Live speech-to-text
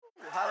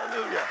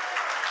Hallelujah.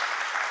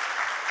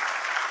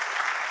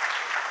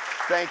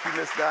 Thank you,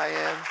 Miss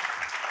Diane.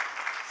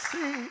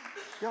 See,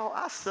 y'all,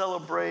 I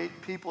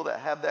celebrate people that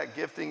have that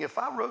gifting. If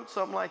I wrote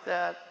something like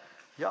that,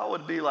 y'all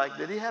would be like,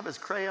 did he have his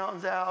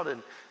crayons out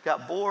and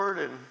got bored?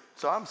 And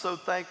so I'm so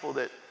thankful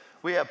that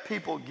we have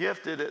people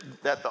gifted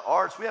at the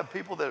arts. We have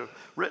people that have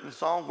written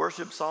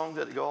worship songs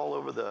that go all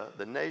over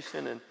the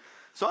nation. And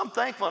so I'm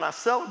thankful and I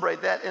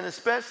celebrate that. And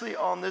especially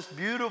on this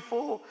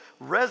beautiful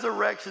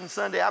Resurrection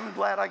Sunday, I'm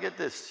glad I get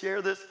to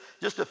share this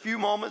just a few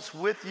moments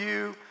with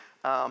you.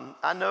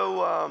 I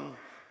know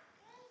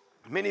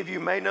many of you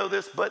may know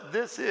this, but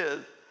this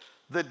is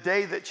the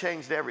day that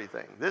changed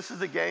everything. This is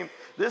the game.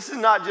 This is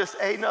not just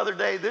another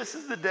day. This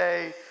is the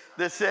day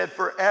that said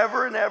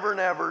forever and ever and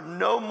ever,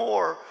 no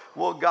more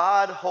will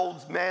God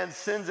hold man's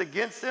sins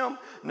against him.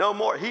 No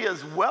more. He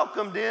is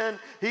welcomed in.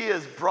 He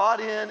is brought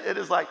in. It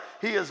is like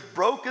he has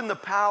broken the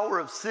power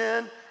of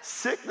sin,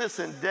 sickness,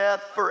 and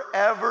death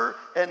forever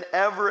and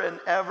ever and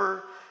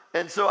ever.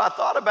 And so I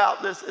thought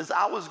about this as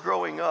I was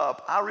growing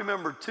up. I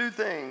remember two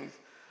things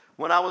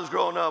when I was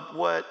growing up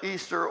what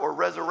Easter or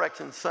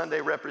Resurrection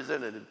Sunday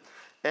represented.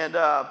 And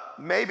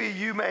maybe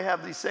you may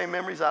have these same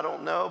memories, I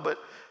don't know, but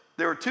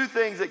there were two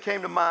things that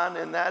came to mind,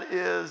 and that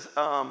is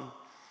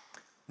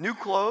new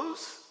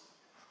clothes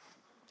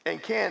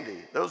and candy.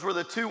 Those were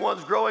the two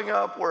ones growing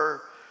up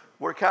were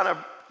kind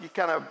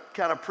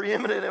of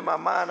preeminent in my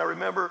mind. I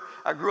remember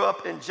I grew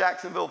up in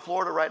Jacksonville,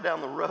 Florida, right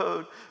down the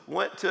road,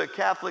 went to a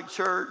Catholic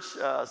church,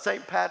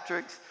 St.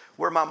 Patrick's,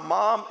 where my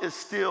mom is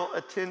still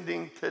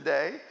attending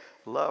today.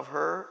 Love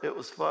her. It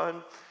was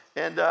fun.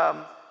 And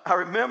I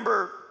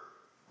remember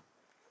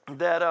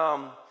that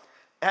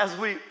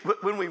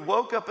when we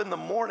woke up in the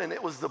morning,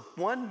 it was the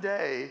one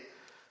day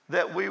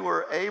that we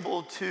were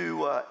able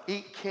to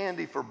eat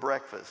candy for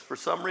breakfast for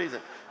some reason.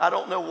 I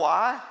don't know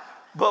why,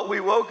 but we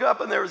woke up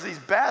and there was these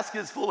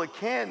baskets full of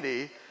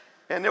candy,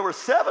 and there were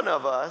 7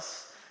 of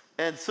us,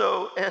 and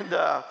so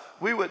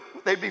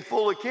they'd be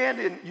full of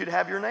candy, and you'd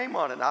have your name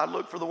on it. And I'd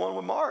look for the one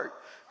with Mark,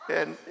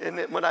 and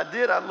when I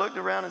did, I looked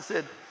around and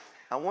said,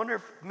 I wonder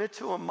if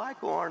Mitchell and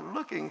Michael aren't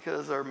looking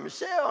or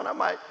Michelle, and I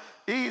might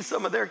eat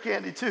some of their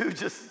candy too,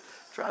 just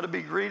try to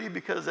be greedy,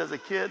 because as a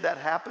kid that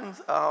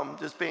happens,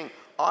 just being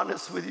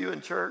honest with you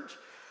in church.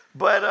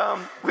 But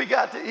we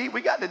got to eat, we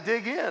got to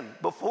dig in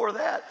before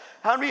that.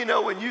 How many of you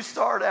know when you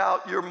start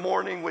out your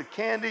morning with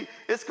candy,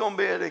 it's going to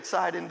be an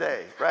exciting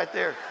day right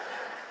there,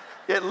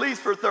 at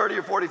least for 30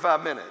 or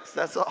 45 minutes,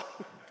 that's all.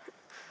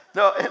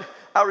 No, and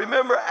I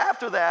remember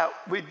after that,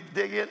 we'd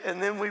dig in,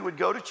 and then we would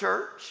go to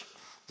church,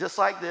 just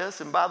like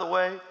this. And by the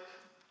way,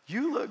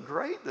 you look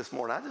great this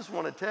morning. I just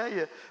want to tell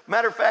you.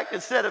 Matter of fact,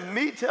 instead of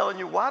me telling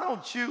you, why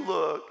don't you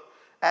look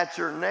at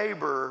your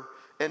neighbor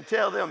and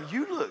tell them,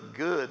 you look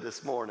good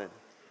this morning.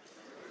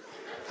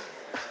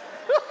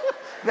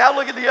 Now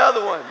look at the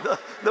other one,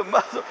 the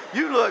muscle.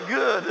 You look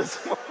good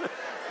this morning.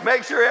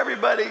 Make sure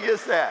everybody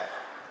gets that.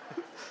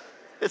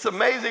 It's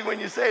amazing when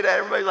you say that,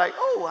 everybody's like,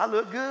 oh, I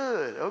look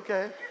good,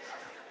 okay.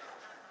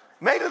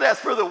 Maybe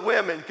that's for the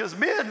women, because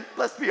men,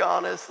 let's be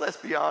honest,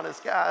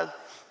 guys.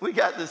 We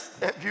got this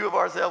view of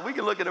ourselves. We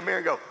can look in the mirror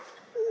and go,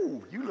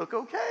 ooh, you look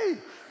okay.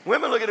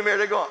 Women look in the mirror,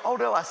 they're going, oh,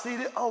 no, I see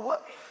it. Oh,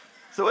 what?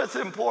 So it's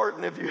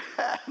important if you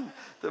have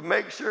to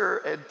make sure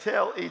and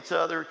tell each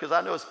other, because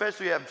I know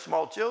especially you have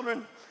small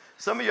children.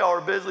 Some of y'all are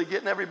busy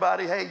getting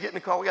everybody, hey, get in the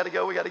car, we got to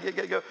go,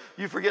 go.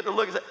 You forget to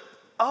look and say,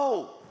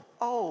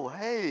 oh,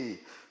 hey,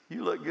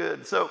 you look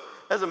good. So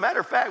as a matter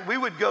of fact, we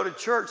would go to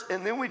church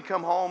and then we'd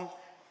come home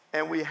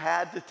and we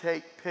had to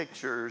take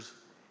pictures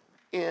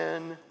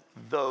in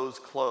those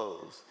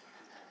clothes.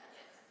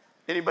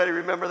 Anybody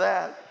remember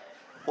that?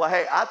 Well,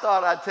 hey, I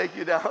thought I'd take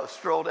you down,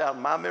 stroll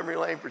down my memory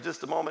lane for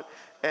just a moment.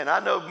 And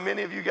I know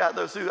many of you got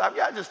those too. I've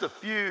got just a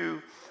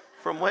few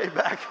from way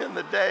back in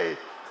the day.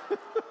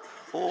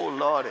 Oh,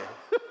 Lordy.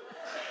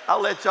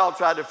 I'll let y'all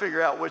try to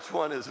figure out which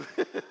one is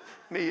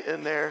me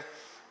in there.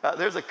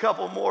 There's a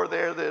couple more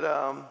there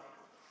that,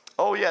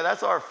 oh yeah,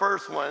 that's our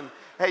first one.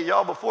 Hey,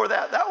 y'all, before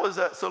that was,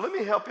 so let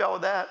me help y'all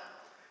with that.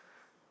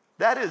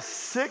 That is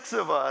 6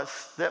 of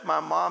us that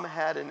my mom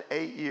had in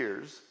 8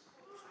 years.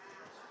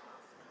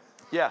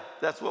 Yeah,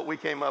 that's what we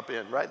came up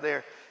in right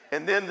there.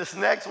 And then this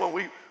next one,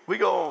 we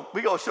gonna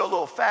show a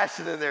little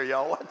fashion in there,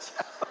 y'all. Watch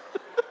out.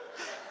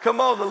 Come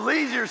on, the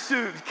leisure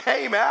suit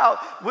came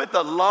out with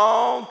the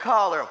long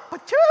collar.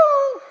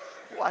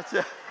 Pachoo! Watch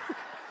out.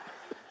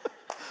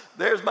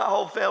 There's my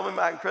whole family,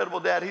 my incredible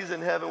dad. He's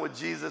in heaven with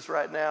Jesus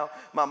right now.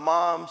 My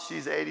mom,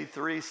 she's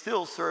 83,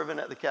 still serving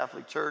at the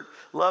Catholic Church,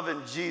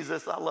 loving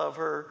Jesus. I love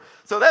her.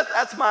 So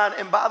that's mine.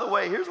 And by the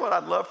way, here's what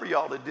I'd love for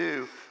y'all to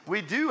do.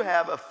 We do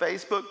have a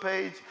Facebook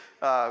page,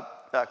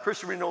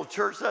 Christian Renewal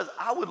Church does.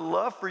 I would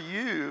love for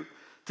you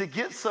to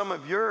get some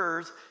of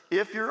yours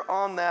if you're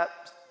on that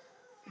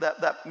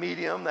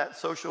medium, that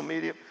social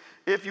medium.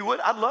 If you would,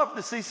 I'd love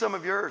to see some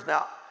of yours.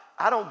 Now,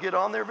 I don't get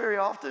on there very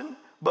often,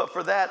 but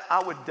for that,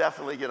 I would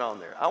definitely get on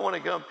there. I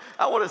want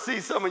to see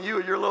some of you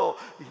and your little,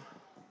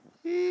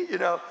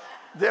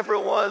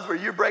 different ones where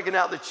you're breaking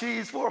out the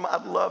cheese for them.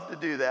 I'd love to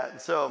do that. And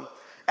so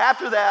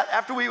after that,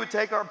 after we would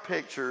take our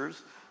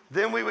pictures,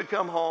 then we would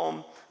come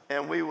home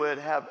and we would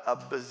have a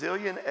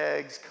bazillion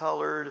eggs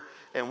colored,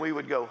 and we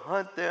would go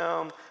hunt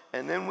them,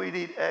 and then we'd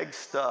eat egg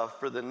stuff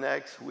for the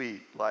next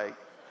week. Like,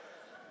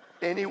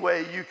 any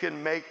way you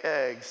can make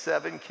eggs,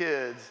 7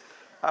 kids.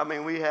 I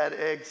mean, we had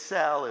egg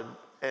salad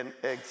and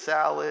egg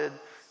salad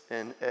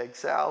and egg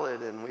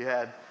salad, and we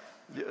had,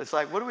 it's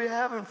like, what are we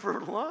having for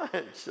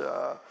lunch?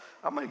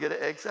 I'm going to get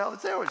an egg salad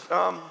sandwich.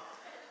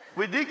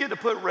 We did get to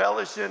put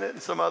relish in it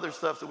and some other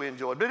stuff that we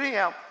enjoyed. But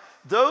anyhow,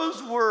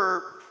 those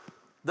were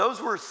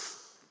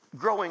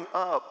growing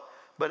up.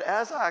 But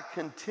as I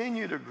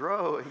continue to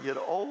grow and get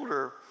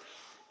older,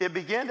 it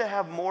began to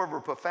have more of a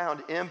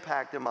profound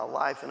impact in my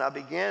life. And I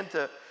began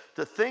to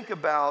think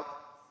about,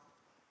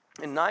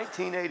 in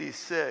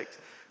 1986,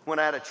 when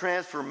I had a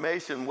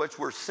transformation, which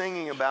we're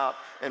singing about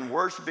and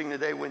worshiping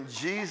today, when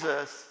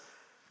Jesus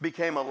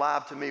became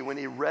alive to me, when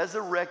he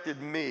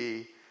resurrected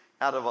me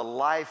out of a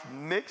life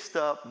mixed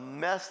up,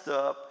 messed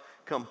up,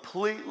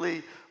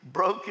 completely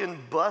broken,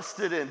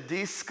 busted, and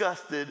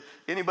disgusted.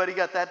 Anybody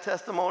got that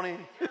testimony?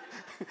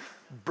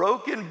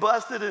 Broken,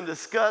 busted, and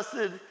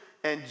disgusted.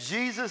 And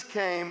Jesus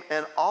came,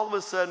 and all of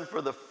a sudden,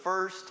 for the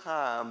first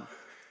time,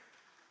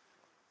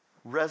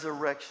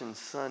 Resurrection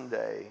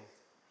Sunday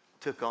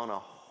took on a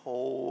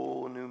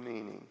whole new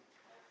meaning.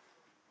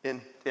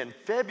 In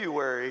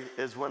February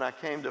is when I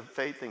came to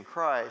faith in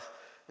Christ.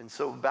 And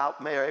so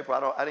about May or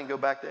April, I didn't go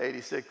back to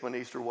 86 when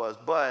Easter was,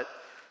 but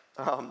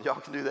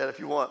y'all can do that if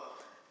you want.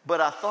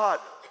 But I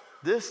thought,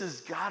 this has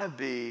got to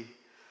be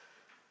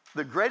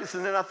the greatest.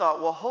 And then I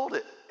thought, well, hold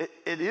it.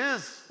 It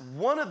is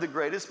one of the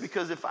greatest,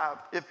 because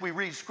if we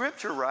read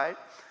Scripture right,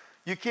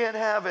 you can't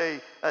have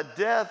a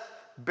death,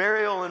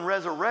 burial, and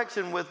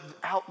resurrection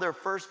without there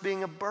first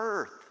being a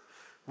birth,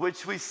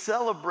 which we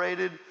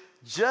celebrated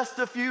just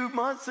a few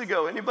months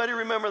ago. Anybody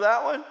remember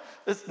that one?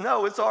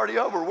 No, it's already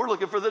over. We're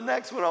looking for the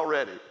next one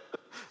already.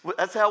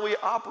 That's how we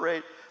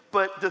operate.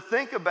 But to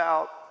think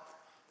about,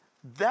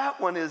 that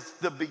one is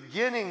the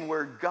beginning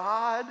where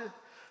God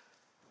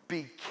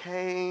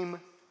became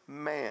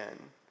man.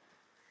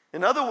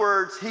 In other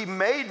words, he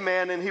made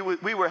man, and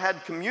we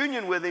had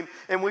communion with him,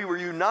 and we were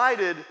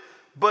united.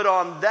 But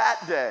on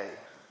that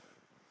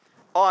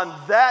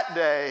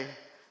day,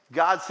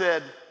 God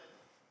said,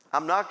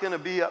 I'm not going to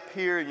be up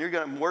here and you're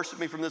going to worship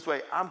me from this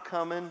way. I'm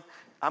coming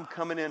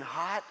in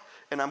hot,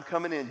 and I'm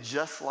coming in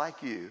just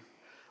like you.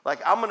 Like,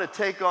 I'm going to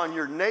take on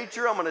your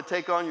nature. I'm going to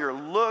take on your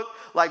look.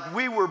 Like,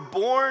 we were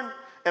born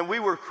and we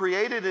were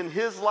created in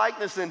his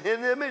likeness and his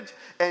image.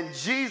 And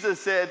Jesus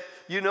said,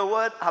 you know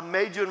what? I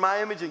made you in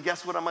my image, and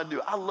guess what I'm going to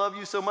do? I love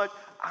you so much,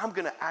 I'm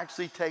going to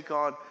actually take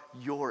on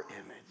your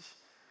image.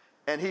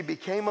 And he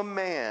became a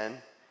man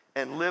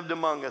and lived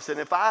among us. And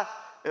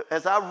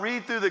as I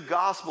read through the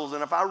Gospels,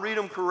 and if I read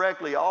them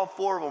correctly, all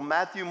 4 of them,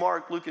 Matthew,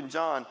 Mark, Luke, and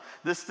John,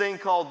 this thing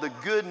called the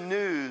good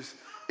news,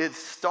 it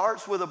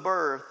starts with a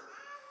birth,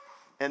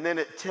 and then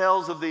it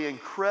tells of the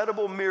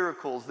incredible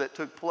miracles that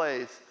took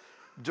place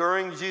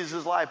during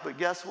Jesus' life. But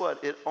guess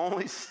what? It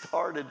only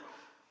started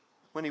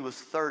when he was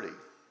 30.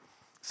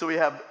 So we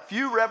have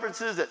few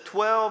references. At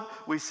 12,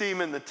 we see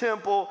him in the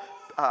temple,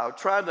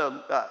 trying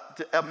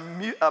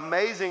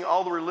amazing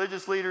all the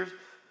religious leaders.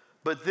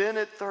 But then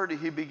at 30,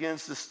 he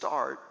begins to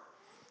start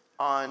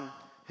on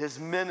his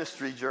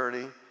ministry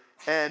journey.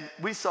 And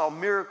we saw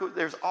miracles.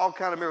 There's all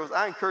kinds of miracles.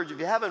 I encourage you, if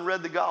you haven't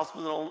read the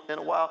Gospels in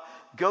a while,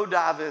 go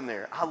dive in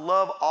there. I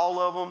love all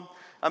of them.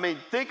 I mean,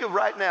 think of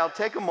right now,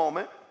 take a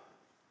moment.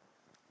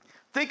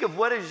 Think of,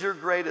 what is your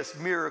greatest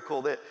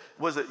miracle?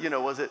 Was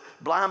it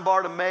blind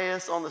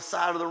Bartimaeus on the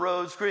side of the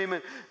road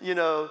screaming,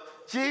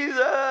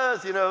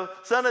 Jesus,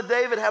 Son of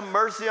David, have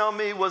mercy on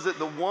me? Was it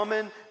the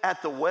woman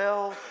at the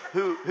well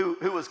who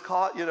was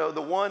caught,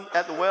 the one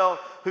at the well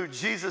who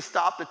Jesus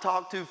stopped to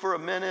talk to for a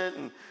minute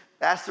and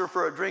asked her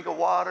for a drink of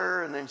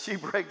water, and then she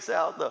breaks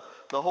out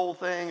the whole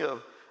thing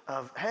of,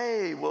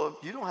 hey, well,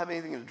 you don't have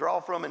anything to draw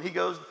from, and he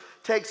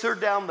takes her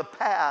down the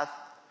path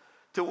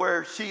to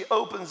where she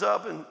opens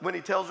up, and when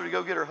he tells her to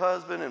go get her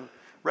husband and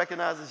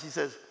recognizes, she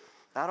says,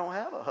 I don't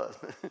have a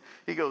husband.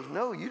 He goes,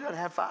 no, you done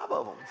had 5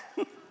 of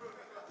them.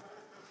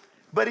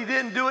 But he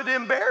didn't do it to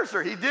embarrass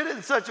her. He did it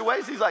in such a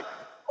way, so he's like,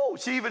 oh,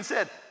 she even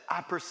said,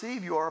 I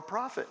perceive you are a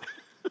prophet.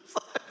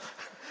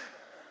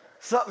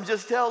 Something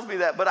just tells me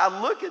that. But I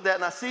look at that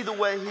and I see the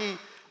way he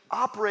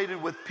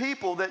operated with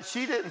people, that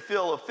she didn't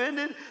feel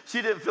offended.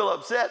 She didn't feel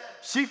upset.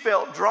 She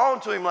felt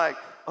drawn to him like,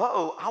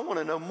 uh-oh, I want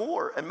to know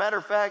more. And matter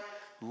of fact,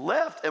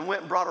 left and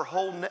went and brought her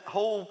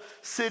whole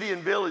city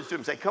and village to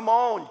him. Say, come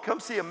on,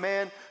 come see a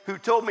man who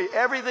told me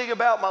everything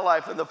about my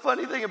life. And the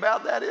funny thing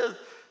about that is,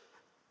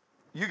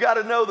 you got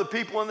to know the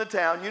people in the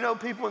town.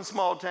 People in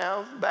small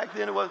towns, back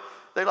then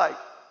they're like,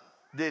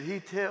 did he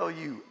tell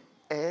you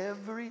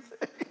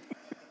everything?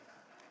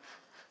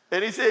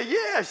 And he said,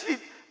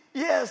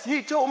 yes,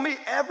 he told me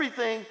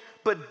everything,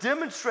 but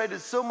demonstrated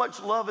so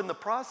much love in the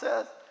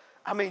process.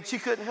 I mean, she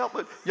couldn't help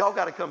it. Y'all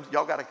got to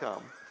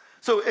come.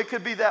 So it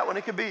could be that one.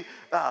 It could be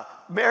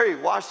Mary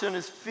washing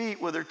his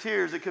feet with her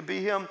tears. It could be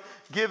him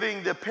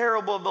giving the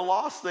parable of the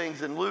lost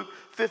things in Luke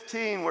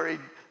 15, where he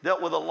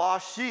dealt with a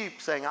lost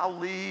sheep, saying, I'll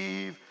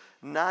leave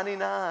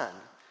 99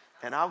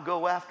 and I'll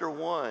go after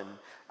one.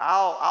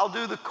 I'll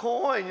do the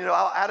coin,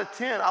 out of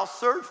 10, I'll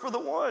search for the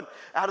one.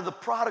 Out of the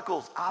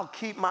prodigals, I'll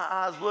keep my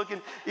eyes looking,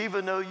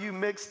 even though you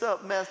messed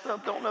up,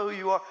 don't know who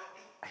you are.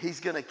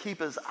 He's going to keep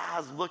his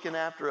eyes looking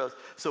after us,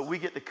 so we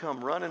get to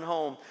come running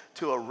home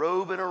to a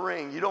robe and a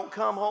ring. You don't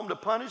come home to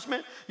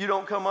punishment. You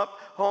don't come up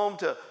home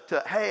to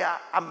hey,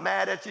 I'm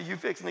mad at you. You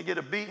fixing to get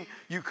a beating.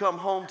 You come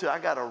home to, I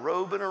got a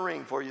robe and a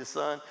ring for you,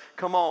 son.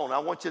 Come on. I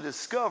want you to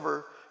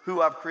discover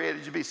who I've created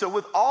you to be. So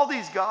with all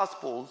these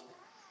gospels,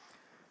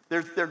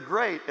 they're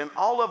great, and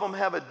all of them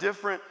have a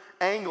different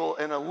angle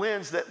and a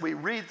lens that we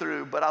read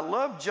through. But I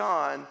love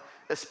John,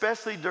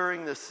 especially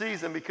during this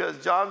season,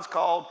 because John's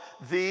called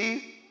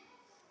the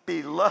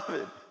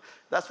beloved.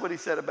 That's what he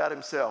said about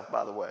himself,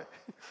 by the way.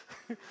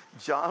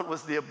 John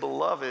was the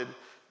beloved,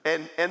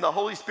 and the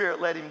Holy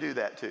Spirit let him do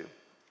that too.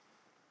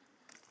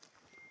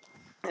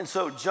 And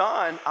so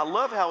John, I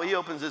love how he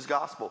opens his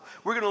gospel.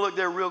 We're going to look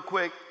there real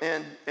quick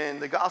in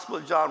the Gospel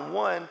of John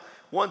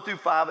 1 through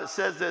 5. It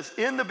says this: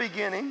 in the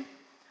beginning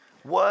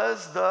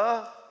was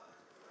the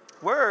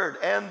Word,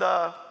 and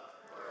the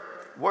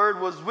Word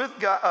was with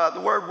God.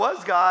 The Word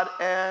was God,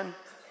 and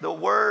the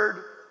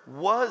Word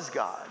was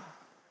God.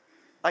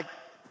 Like,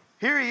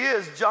 here he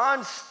is.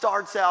 John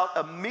starts out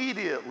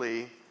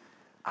immediately.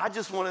 I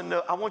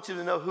want you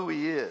to know who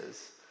he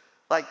is.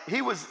 Like,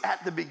 he was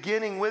at the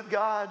beginning with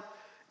God,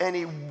 and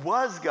he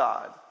was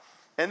God.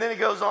 And then it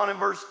goes on in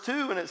verse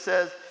 2, and it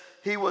says,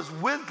 he was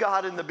with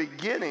God in the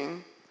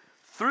beginning.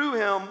 Through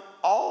him,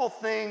 all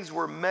things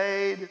were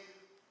made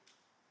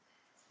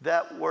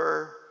that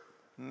were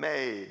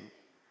made.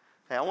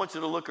 Hey, I want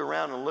you to look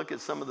around and look at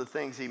some of the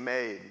things he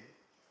made.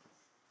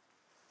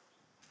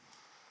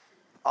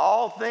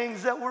 All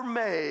things that were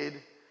made,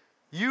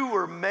 you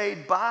were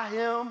made by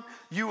him,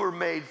 you were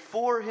made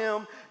for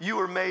him, you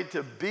were made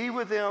to be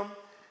with him,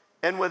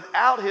 and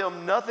without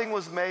him nothing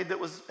was made that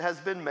has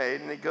been made.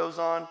 And it goes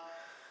on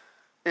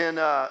in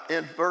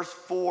verse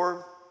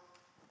 4,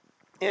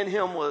 in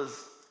him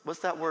was, what's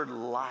that word?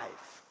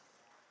 Life.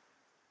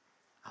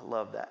 I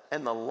love that.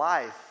 And the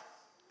life,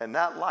 and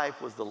that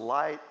life was the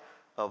light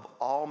of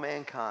all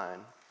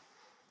mankind.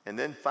 And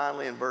then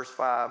finally in verse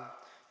 5,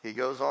 he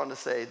goes on to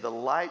say, the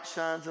light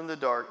shines in the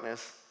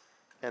darkness,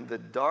 and the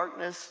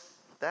darkness,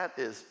 that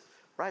is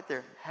right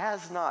there,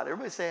 has not,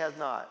 everybody say has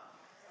not,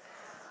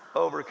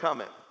 overcome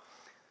it.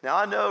 Now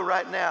I know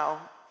right now,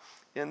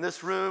 in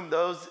this room,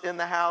 those in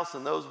the house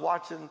and those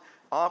watching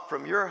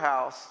from your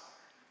house,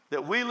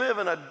 that we live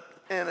in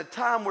a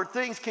time where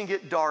things can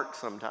get dark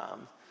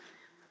sometimes.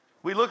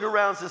 We look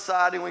around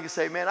society and we can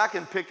say, man, I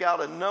can pick out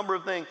a number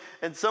of things.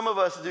 And some of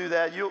us do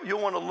that. You'll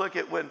want to look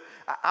at when,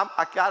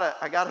 I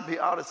gotta be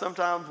honest,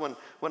 sometimes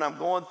when I'm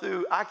going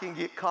through, I can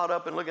get caught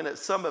up in looking at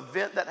some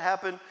event that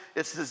happened.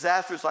 It's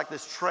disastrous, like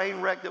this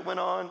train wreck that went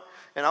on.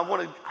 And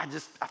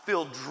I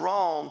feel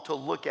drawn to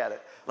look at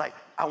it. Like,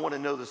 I want to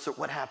know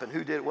what happened,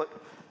 who did it, what.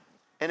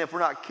 And if we're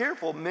not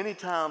careful, many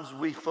times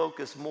we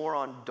focus more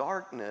on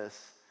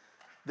darkness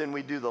than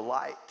we do the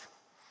light.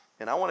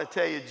 And I want to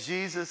tell you,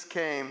 Jesus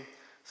came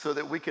so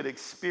that we could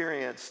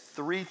experience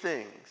three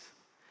things.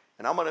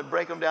 And I'm going to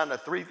break them down to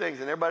three things.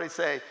 And everybody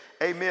say,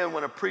 amen,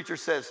 when a preacher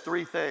says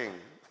three things.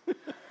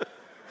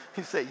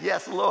 You say,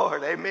 yes,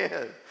 Lord,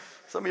 amen.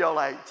 Some of y'all are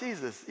like,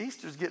 Jesus,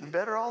 Easter's getting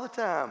better all the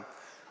time.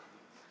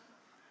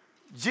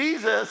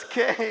 Jesus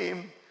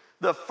came,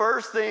 the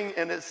first thing,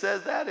 and it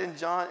says that in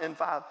John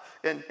 4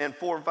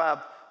 and 5,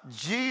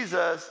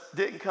 Jesus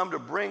didn't come to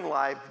bring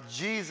life.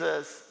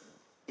 Jesus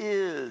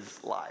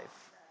is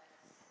life.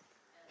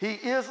 He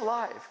is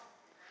life.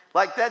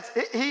 Like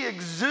he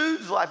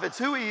exudes life. It's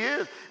who he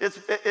is.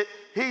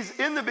 He's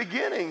in the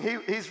beginning.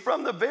 He's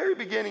from the very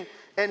beginning,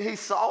 and he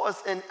saw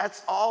us, and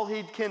that's all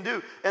he can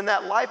do. And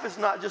that life is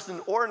not just an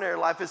ordinary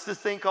life. It's this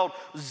thing called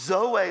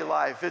Zoe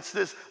life. It's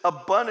this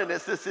abundant.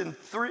 It's this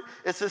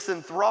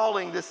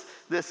enthralling,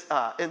 this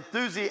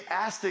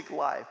enthusiastic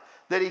life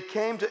that he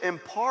came to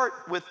impart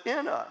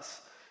within us.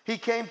 He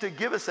came to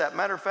give us that.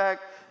 Matter of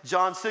fact,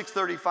 John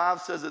 6:35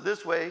 says it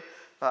this way.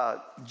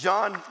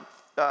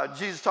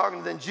 Jesus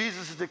talking, then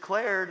Jesus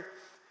declared,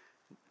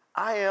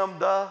 I am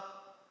the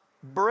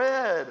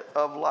bread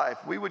of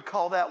life. We would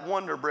call that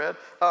Wonder Bread.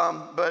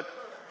 But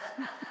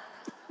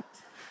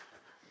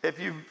if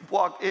you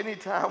walk any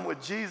time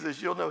with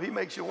Jesus, you'll know he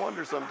makes you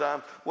wonder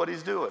sometimes what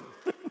he's doing.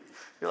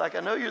 You're like, I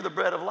know you're the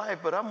bread of life,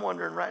 but I'm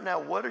wondering right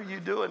now, what are you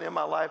doing in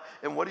my life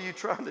and what are you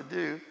trying to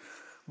do?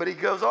 But he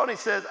goes on, he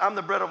says, I'm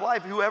the bread of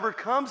life. Whoever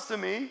comes to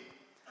me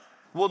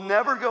will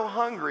never go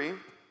hungry.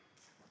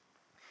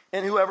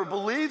 And whoever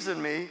believes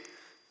in me,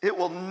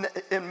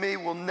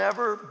 will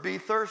never be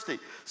thirsty.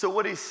 So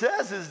what he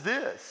says is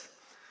this.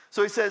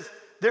 So he says,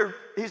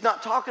 he's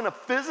not talking a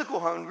physical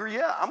hunger.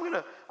 Yeah, I'm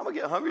gonna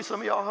get hungry. Some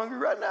of y'all hungry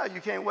right now.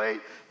 You can't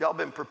wait. Y'all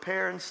been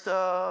preparing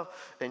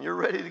stuff, and you're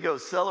ready to go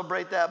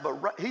celebrate that.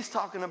 But he's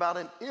talking about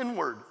an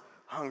inward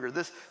hunger.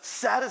 This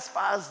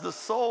satisfies the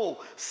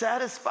soul,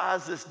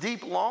 satisfies this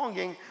deep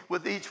longing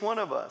with each one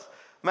of us.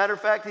 Matter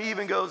of fact, he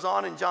even goes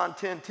on in John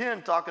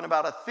 10:10 talking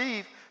about a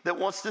thief that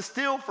wants to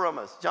steal from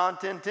us. John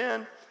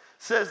 10:10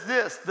 says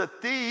this, the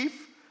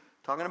thief,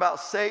 talking about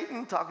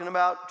Satan, talking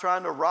about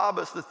trying to rob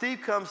us, the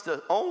thief comes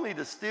only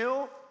to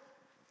steal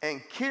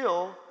and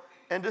kill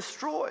and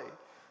destroy.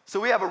 So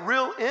we have a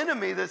real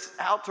enemy that's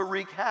out to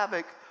wreak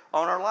havoc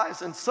on our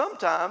lives. And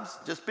sometimes,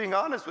 just being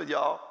honest with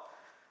y'all,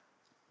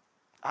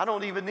 I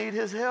don't even need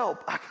his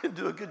help. I can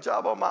do a good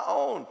job on my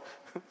own,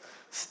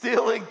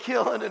 stealing,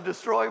 killing, and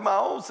destroying my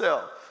own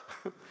self.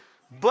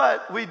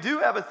 But we do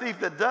have a thief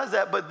that does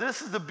that. But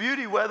this is the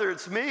beauty, whether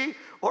it's me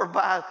or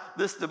by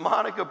this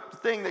demonic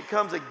thing that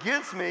comes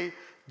against me,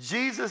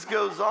 Jesus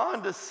goes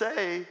on to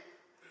say,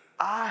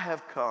 I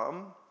have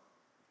come,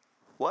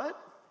 what?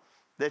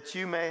 That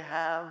you may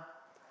have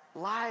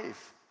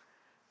life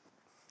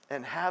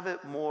and have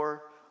it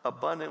more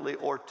abundantly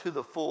or to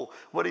the full.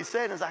 What he's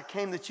saying is, I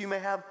came that you may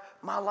have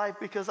my life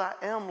because I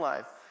am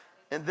life.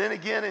 And then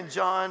again in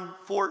John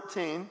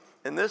 14,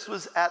 and this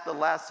was at the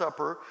Last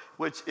Supper,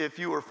 which if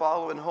you were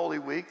following Holy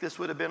Week, this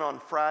would have been on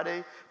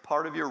Friday,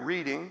 part of your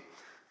reading.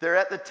 They're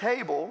at the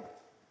table,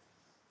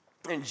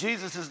 and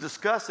Jesus is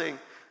discussing,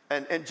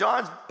 and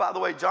John's, by the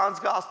way, John's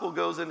gospel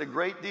goes into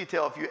great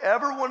detail. If you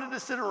ever wanted to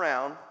sit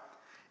around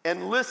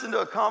and listen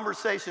to a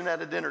conversation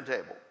at a dinner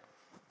table,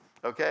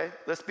 okay?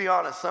 Let's be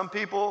honest. Some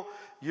people,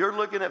 you're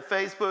looking at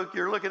Facebook,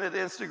 you're looking at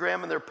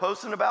Instagram, and they're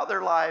posting about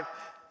their life,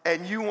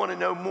 and you want to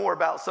know more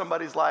about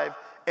somebody's life,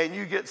 and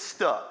you get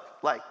stuck.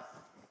 Like,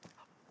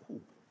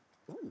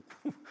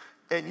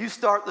 and you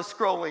start the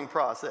scrolling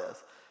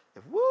process.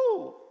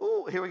 Woo,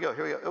 ooh, here we go.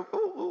 Ooh,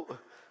 ooh,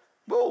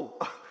 woo.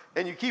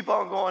 And you keep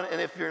on going, and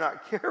if you're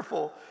not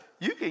careful,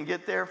 you can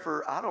get there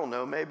for, I don't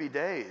know, maybe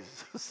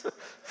days.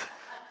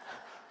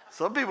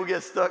 Some people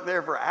get stuck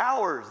there for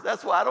hours.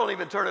 That's why I don't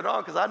even turn it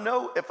on, because I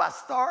know if I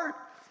start,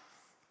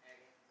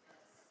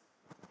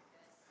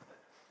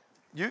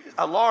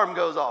 alarm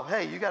goes off.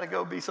 Hey, you got to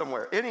go be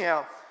somewhere.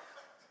 Anyhow,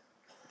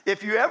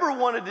 if you ever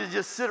wanted to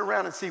just sit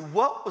around and see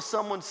what was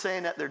someone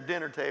saying at their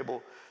dinner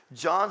table,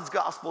 John's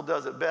gospel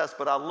does it best.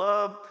 But I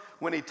love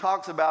when he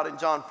talks about in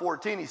John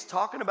 14, he's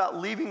talking about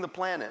leaving the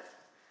planet.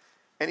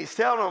 And he's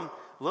telling them,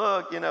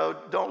 look,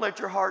 don't let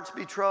your hearts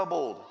be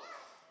troubled.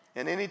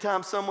 And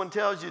anytime someone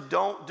tells you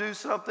don't do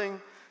something,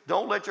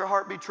 don't let your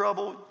heart be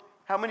troubled.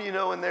 How many of you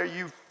know in there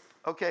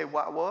okay,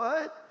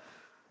 what?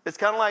 It's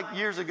kind of like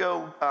years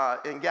ago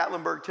in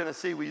Gatlinburg,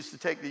 Tennessee, we used to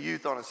take the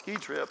youth on a ski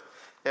trip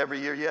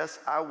every year. Yes,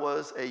 I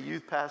was a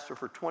youth pastor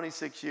for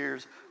 26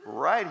 years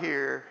right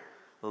here,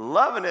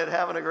 loving it,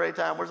 having a great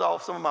time. Where's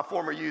some of my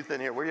former youth in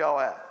here? Where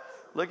y'all at?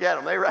 Look at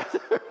them. They right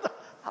there.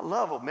 I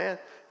love them, man.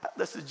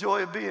 That's the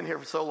joy of being here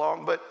for so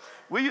long. But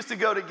we used to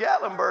go to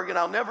Gatlinburg, and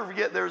I'll never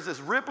forget, there was this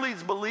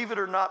Ripley's Believe It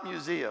or Not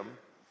museum.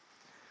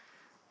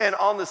 And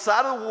on the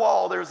side of the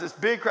wall, there was this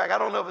big crack. I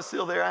don't know if it's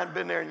still there. I haven't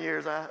been there in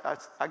years.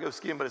 I go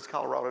skiing, but it's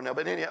Colorado now.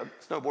 But anyhow,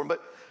 snowboarding.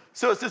 But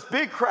so it's this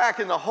big crack,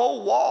 and the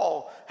whole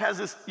wall has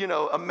this,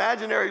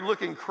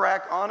 imaginary-looking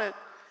crack on it.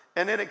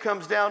 And then it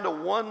comes down to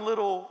one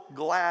little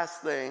glass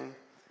thing,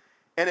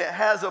 and it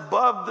has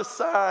above the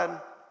sign,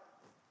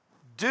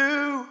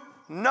 "Do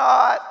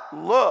not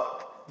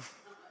look."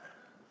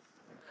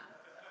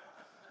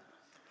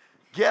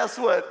 Guess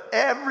what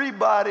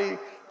everybody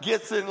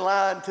gets in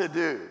line to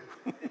do?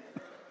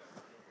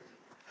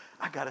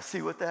 I got to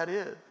see what that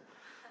is.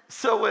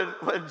 So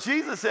when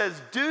Jesus says,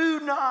 do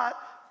not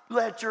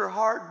let your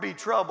heart be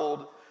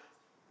troubled,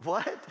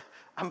 what?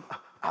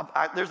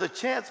 There's a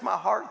chance my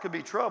heart could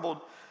be troubled.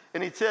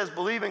 And he says,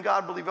 believe in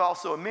God, believe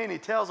also in me. And he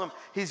tells them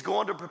he's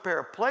going to prepare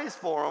a place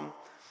for them.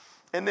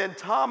 And then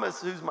Thomas,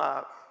 who's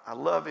I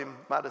love him,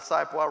 my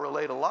disciple I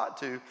relate a lot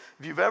to.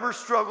 If you've ever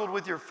struggled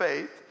with your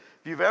faith,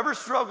 if you've ever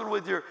struggled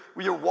with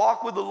your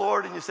walk with the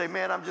Lord and you say,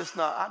 man, I just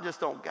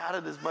don't got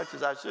it as much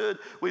as I should.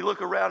 We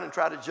look around and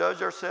try to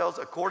judge ourselves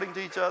according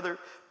to each other.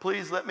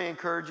 Please let me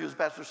encourage you as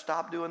pastor,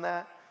 stop doing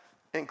that,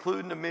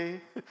 including to me.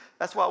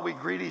 That's why we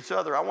greet each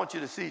other. I want you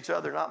to see each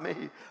other, not me.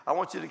 I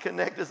want you to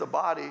connect as a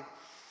body.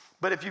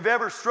 But if you've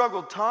ever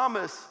struggled,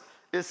 Thomas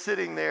is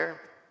sitting there.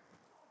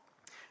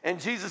 And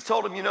Jesus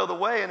told him, you know the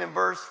way. And in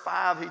verse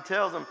 5, he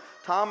tells him,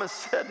 Thomas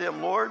said to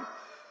him, Lord,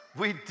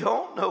 we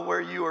don't know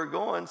where you are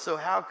going, so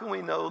how can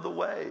we know the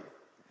way?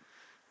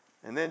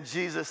 And then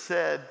Jesus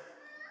said,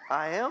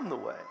 I am the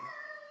way.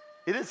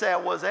 He didn't say I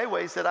was a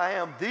way. He said, I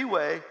am the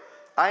way.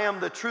 I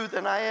am the truth,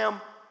 and I am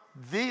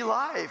the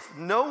life.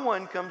 No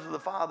one comes to the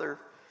Father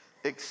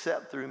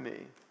except through me.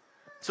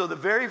 So the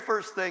very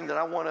first thing that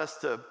I want us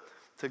to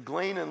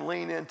glean and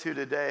lean into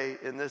today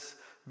in this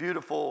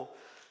beautiful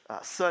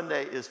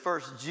Sunday is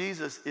first,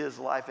 Jesus is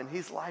life, and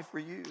he's life for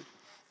you.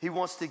 He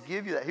wants to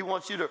give you that. He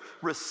wants you to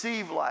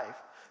receive life,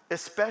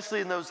 especially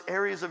in those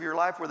areas of your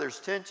life where there's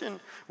tension,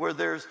 where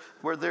there's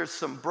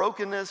some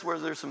brokenness, where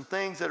there's some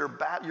things that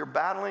you're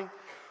battling.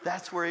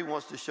 That's where he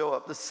wants to show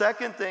up. The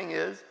second thing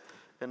is,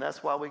 and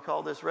that's why we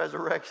call this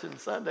Resurrection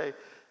Sunday,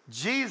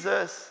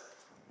 Jesus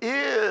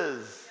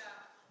is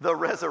the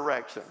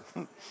resurrection.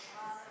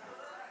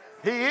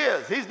 He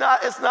is.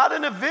 It's not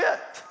an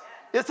event.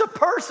 It's a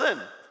person.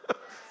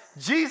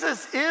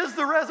 Jesus is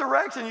the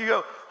resurrection. You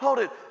go, hold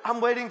it,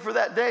 I'm waiting for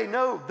that day.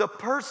 No, the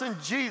person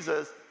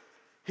Jesus,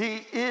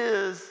 he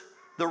is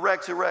the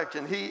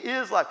resurrection. He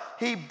is life.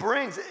 He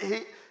brings,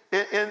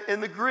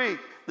 in the Greek,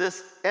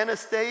 this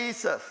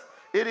anastasis.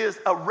 It is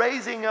a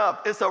raising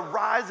up. It's a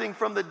rising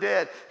from the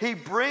dead. He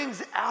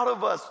brings out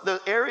of us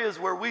the areas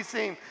where we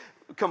seem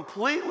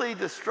completely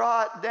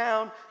distraught,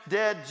 down,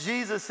 dead.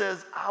 Jesus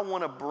says, I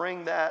want to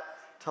bring that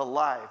to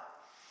life.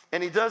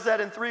 And he does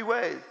that in 3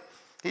 ways.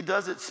 He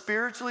does it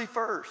spiritually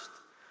first.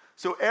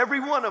 So every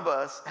one of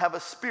us have a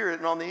spirit,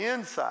 and on the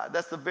inside,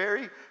 that's the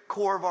very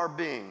core of our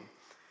being.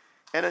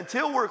 And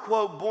until we're,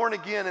 quote, born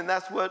again, and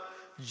that's what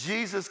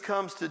Jesus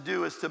comes to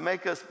do, is to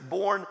make us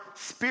born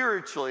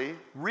spiritually,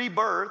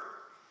 rebirth,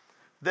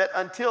 that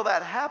until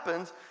that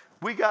happens,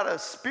 we got a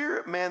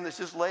spirit man that's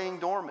just laying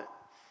dormant.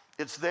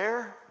 It's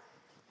there,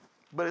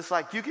 but it's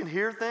like you can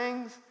hear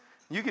things.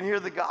 You can hear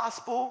the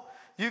gospel.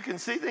 You can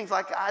see things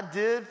like I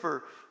did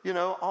for,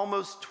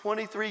 almost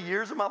 23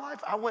 years of my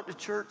life. I went to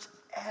church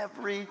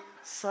every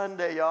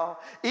Sunday, y'all.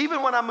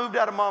 Even when I moved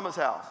out of mama's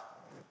house.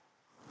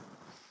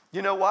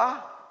 You know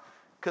why?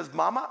 Because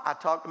I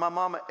talked to my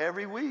mama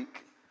every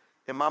week.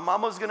 And my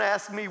mama was going to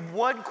ask me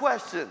one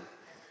question.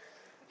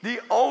 The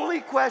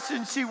only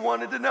question she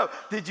wanted to know.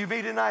 Did you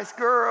meet a nice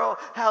girl?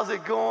 How's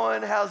it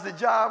going? How's the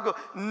job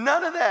going?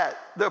 None of that.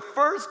 The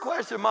first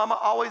question mama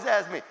always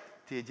asked me,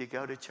 did you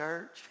go to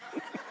church?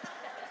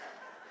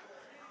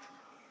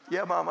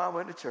 Yeah, Mama, I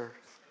went to church.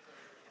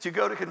 Did you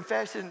go to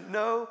confession?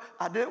 No,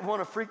 I didn't want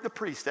to freak the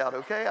priest out,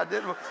 okay?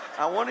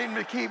 I wanted him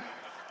to keep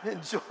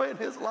enjoying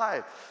his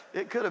life.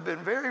 It could have been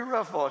very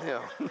rough on him.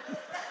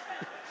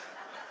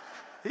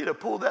 He'd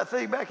have pulled that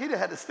thing back. He'd have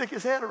had to stick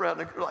his head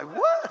around it. Like,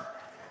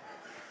 what?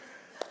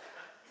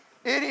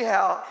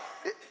 Anyhow,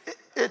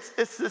 it's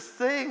this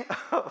thing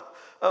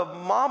of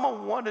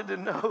Mama wanted to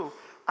know.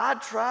 I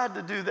tried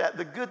to do that,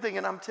 the good thing.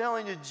 And I'm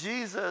telling you,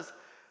 Jesus,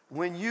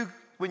 when you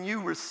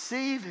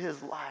receive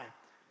his life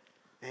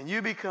and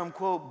you become,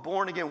 quote,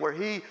 born again, where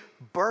he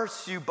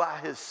births you by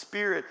his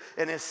Spirit,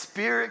 and his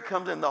Spirit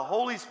comes in, the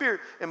Holy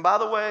Spirit. And by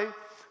the way,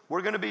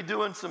 we're going to be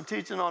doing some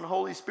teaching on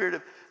Holy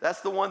Spirit.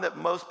 That's the one that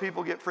most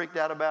people get freaked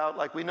out about.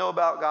 Like, we know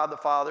about God the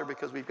Father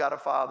because we've got a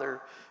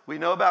Father. We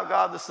know about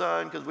God the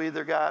Son because we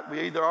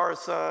either are a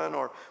son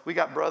or we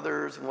got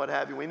brothers and what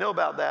have you. We know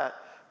about that.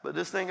 But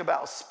this thing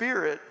about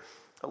Spirit,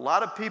 a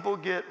lot of people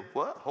get,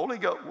 what? Holy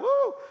Ghost,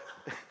 woo!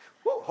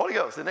 Whoa, Holy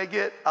Ghost. And they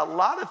get a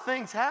lot of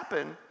things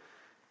happen.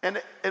 And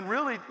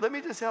really, let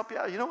me just help you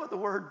out. You know what the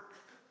word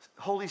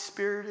Holy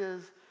Spirit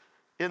is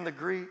in the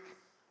Greek?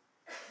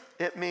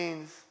 It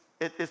means,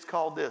 it's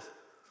called this,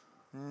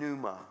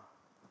 pneuma.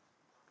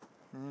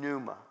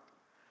 Pneuma.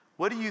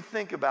 What do you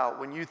think about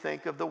when you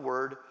think of the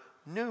word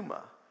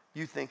pneuma?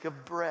 You think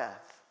of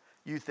breath.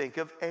 You think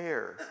of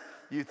air.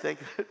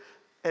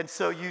 And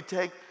so you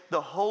take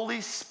the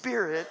Holy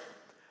Spirit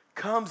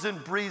comes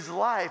and breathes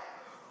life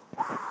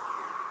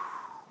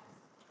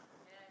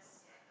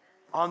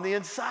on the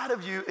inside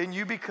of you, and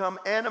you become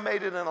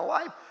animated and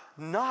alive,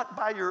 not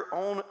by your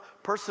own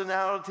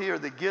personality or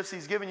the gifts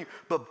he's given you,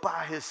 but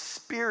by his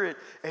Spirit.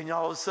 And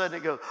all of a sudden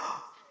it goes,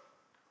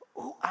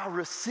 oh, I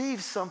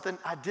received something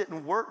I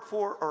didn't work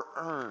for or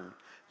earn.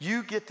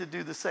 You get to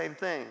do the same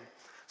thing.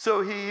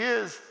 So he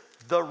is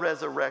the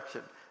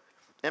resurrection.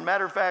 And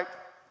matter of fact,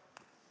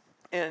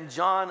 in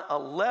John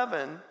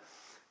 11,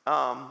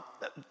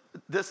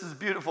 this is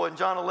beautiful. In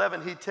John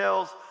 11, he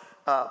tells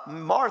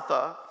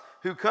Martha,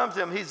 who comes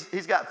to him,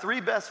 he's got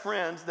 3 best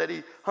friends that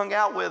he hung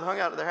out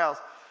at their house.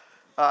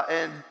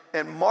 And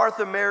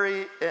Martha,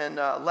 Mary, and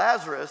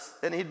Lazarus,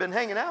 and he'd been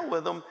hanging out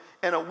with them.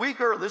 And a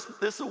week earlier, this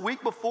is a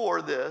week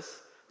before this,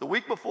 he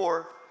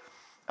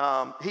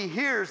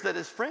hears that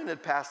his friend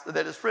had passed,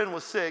 that his friend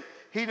was sick.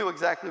 He knew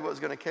exactly what was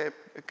going to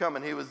come,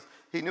 and he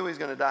knew he was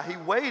going to die. He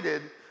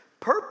waited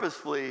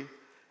purposefully,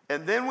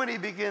 and then when he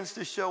begins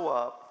to show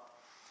up,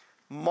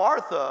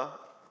 Martha,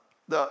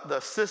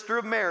 the sister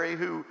of Mary,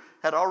 who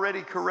had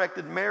already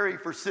corrected Mary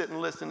for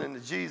sitting listening to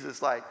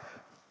Jesus, like,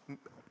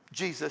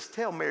 Jesus,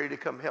 tell Mary to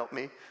come help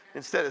me,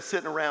 instead of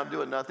sitting around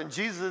doing nothing.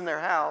 Jesus in their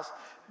house,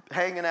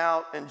 hanging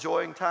out,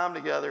 enjoying time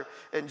together,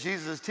 and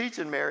Jesus is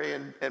teaching Mary,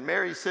 and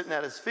Mary's sitting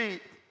at his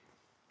feet.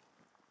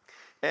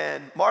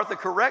 And Martha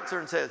corrects her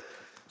and says,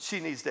 she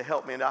needs to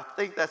help me. And I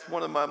think that's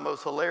one of my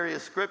most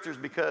hilarious scriptures,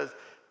 because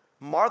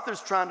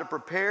Martha's trying to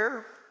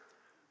prepare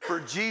for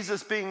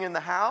Jesus being in the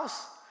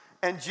house,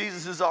 and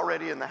Jesus is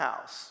already in the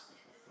house.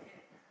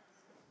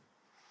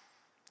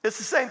 It's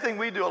the same thing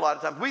we do a lot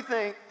of times. We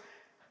think,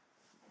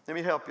 let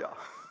me help y'all.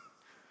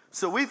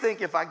 So we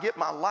think if I get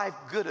my life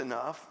good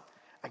enough,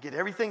 I get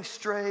everything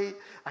straight,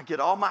 I get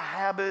all my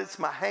habits,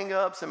 my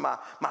hang-ups, and my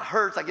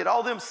hurts, I get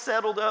all them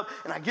settled up,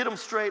 and I get them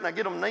straight, and I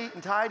get them neat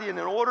and tidy and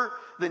in order,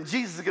 then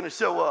Jesus is going to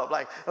show up.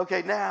 Like,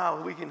 okay,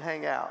 now we can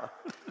hang out.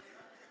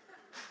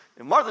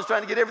 And Martha's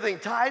trying to get everything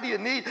tidy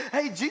and neat.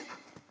 Hey,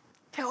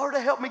 tell her to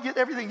help me get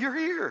everything. You're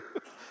here.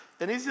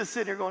 And he's just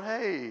sitting here going,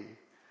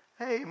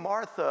 hey,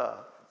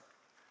 Martha,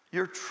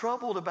 You're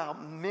troubled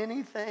about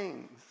many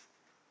things.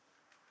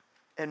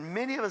 And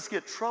many of us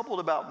get troubled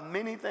about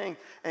many things.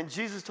 And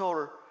Jesus told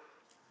her,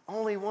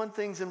 only one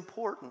thing's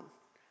important.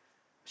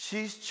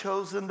 She's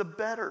chosen the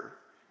better.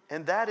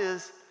 And that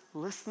is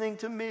listening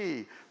to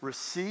me,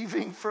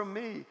 receiving from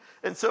me.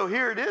 And so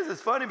here it is.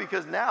 It's funny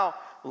because now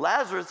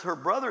Lazarus, her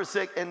brother, is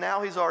sick, and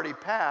now he's already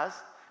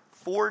passed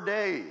 4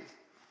 days.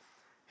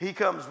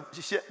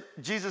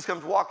 Jesus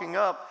comes walking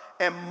up,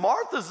 and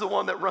Martha's the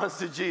one that runs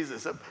to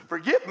Jesus.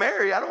 Forget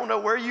Mary. I don't know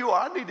where you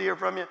are. I need to hear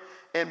from you.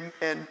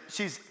 And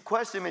she's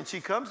questioning him, and she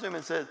comes to him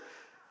and says,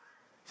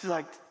 she's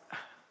like,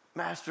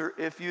 Master,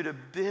 if you'd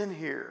have been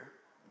here,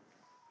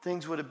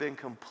 things would have been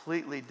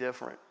completely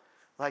different.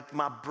 Like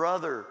my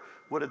brother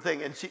would have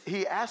think. And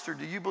he asked her,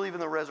 do you believe in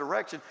the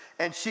resurrection?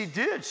 And she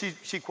did.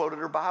 She quoted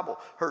her Bible,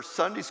 her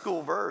Sunday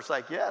school verse,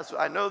 like, yes,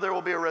 I know there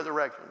will be a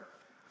resurrection.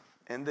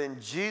 And then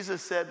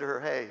Jesus said to her,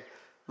 hey,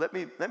 let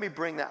me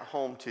bring that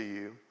home to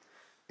you.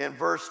 In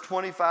verse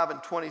 25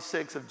 and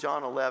 26 of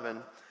John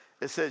 11,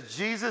 it says,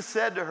 Jesus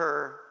said to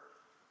her,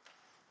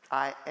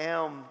 I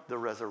am the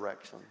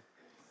resurrection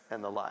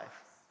and the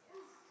life.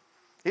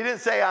 He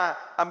didn't say,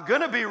 I'm going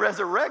to be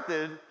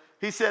resurrected.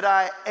 He said,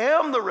 I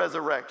am the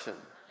resurrection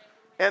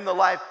and the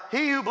life.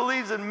 He who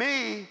believes in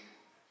me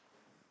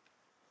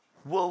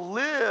will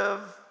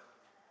live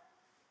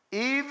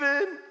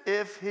even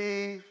if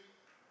he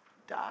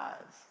dies.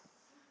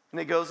 And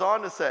he goes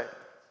on to say,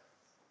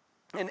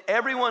 and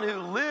everyone who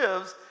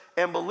lives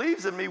and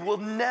believes in me will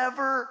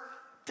never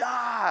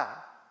die.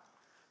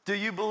 Do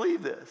you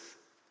believe this?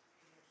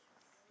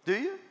 Do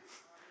you?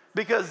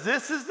 Because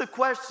this is the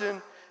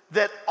question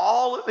that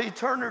all of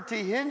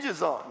eternity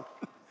hinges on.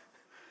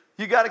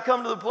 You got to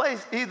come to the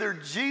place, either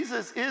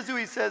Jesus is who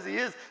he says he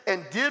is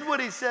and did what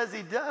he says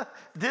he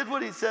did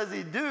what he says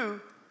he'd do,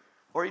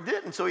 or he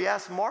didn't. So he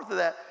asked Martha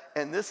that,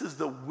 and this is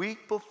the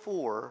week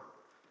before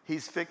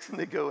he's fixing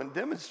to go and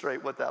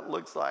demonstrate what that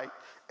looks like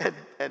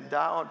and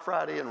die on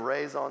Friday and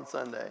raise on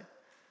Sunday.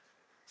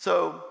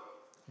 So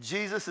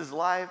Jesus is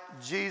life.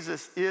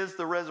 Jesus is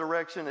the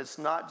resurrection. It's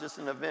not just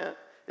an event.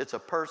 It's a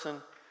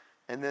person.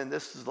 And then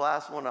this is the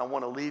last one. I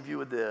want to leave you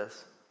with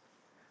this.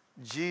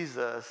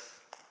 Jesus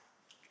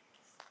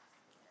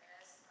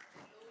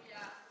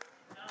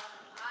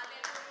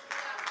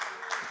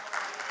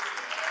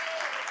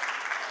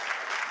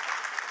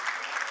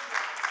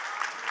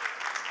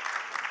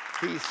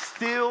He's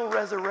still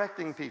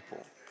resurrecting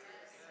people.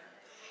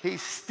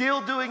 He's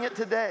still doing it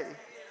today.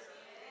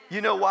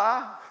 You know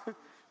why?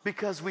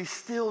 Because we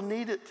still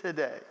need it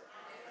today.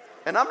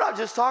 And I'm not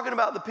just talking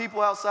about the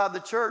people outside the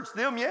church.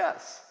 Them,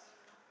 yes.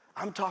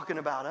 I'm talking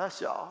about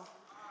us, y'all.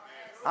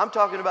 I'm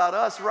talking about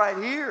us right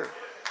here.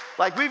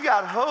 Like we've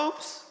got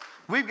hopes.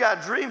 We've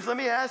got dreams. Let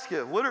me ask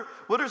you,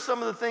 what are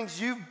some of the things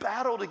you've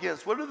battled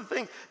against? What are the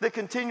things that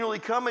continually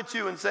come at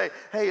you and say,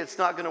 hey, it's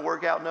not going to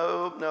work out?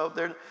 No.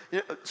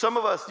 Some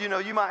of us,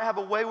 you might have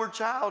a wayward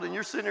child and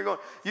you're sitting there going,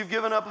 you've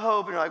given up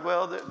hope. And you're like,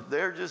 well,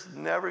 they're just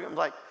never going to.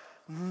 Like,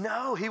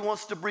 no, he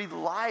wants to breathe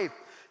life.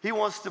 He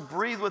wants to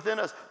breathe within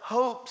us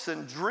hopes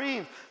and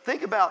dreams.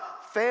 Think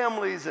about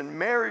families and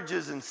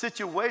marriages and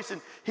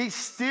situations. He's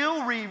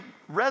still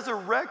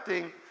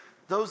resurrecting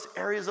those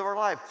areas of our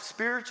life,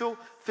 spiritual,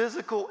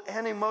 physical,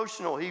 and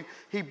emotional.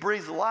 He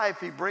breathes life.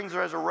 He brings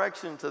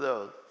resurrection to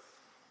those.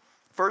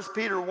 1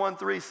 Peter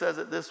 1:3 says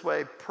it this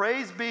way,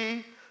 praise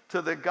be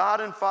to the God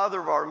and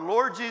Father of our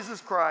Lord Jesus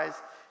Christ.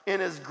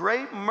 In his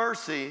great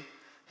mercy,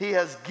 he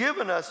has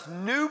given us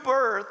new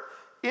birth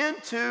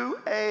into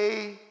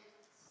a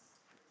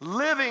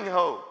living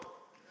hope.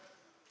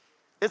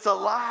 It's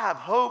alive.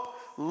 Hope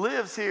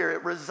lives here.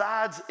 It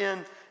resides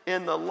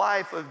in the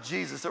life of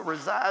Jesus. It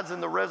resides in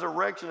the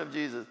resurrection of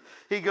Jesus.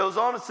 He goes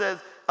on and says,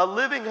 a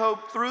living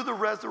hope through the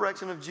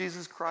resurrection of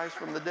Jesus Christ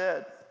from the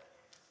dead.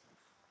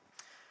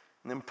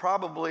 And then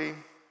probably,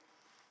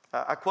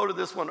 I quoted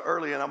this one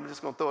earlier, and I'm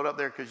just going to throw it up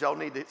there because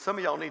some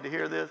of y'all need to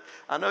hear this.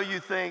 I know you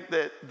think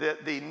that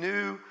the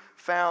new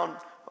found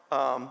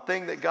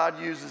thing that God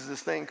uses,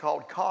 this thing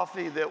called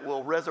coffee that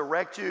will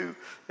resurrect you.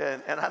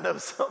 And I know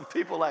some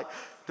people like,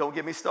 don't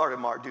get me started,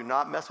 Mark. Do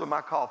not mess with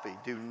my coffee.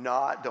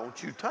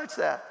 Don't you touch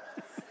that.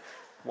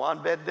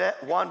 Juan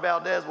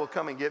Valdez will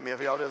come and get me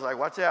if y'all just like,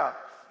 watch out.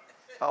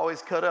 I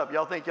always cut up.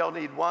 Y'all think y'all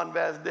need Juan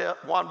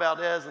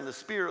Valdez and the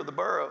spirit of the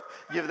borough.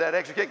 Give it that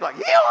extra kick like,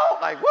 hello,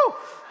 like,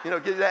 woo.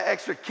 Give that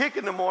extra kick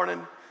in the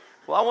morning.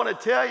 Well, I want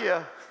to tell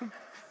you,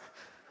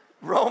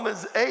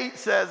 Romans 8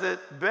 says it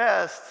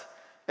best.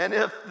 And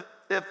if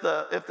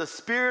the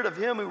spirit of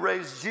him who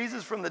raised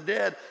Jesus from the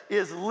dead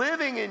is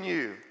living in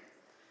you,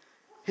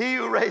 he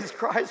who raised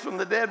Christ from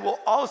the dead will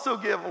also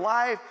give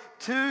life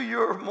to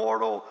your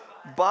mortal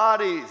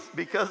bodies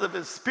because of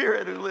his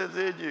spirit who lives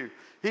in you.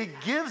 He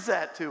gives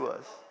that to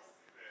us.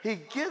 He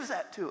gives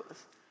that to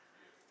us.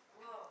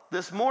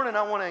 This morning,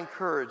 I want to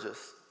encourage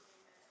us.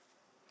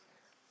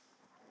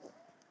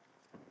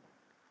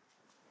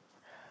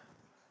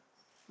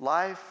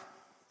 Life,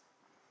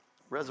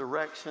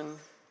 resurrection,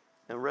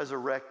 and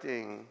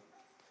resurrecting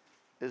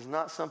is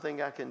not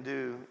something I can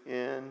do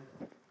in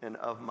and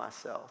of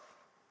myself.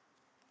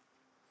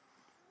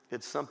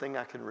 It's something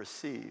I can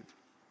receive.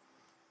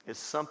 It's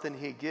something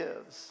he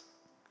gives.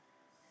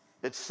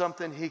 It's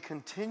something he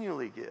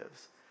continually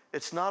gives.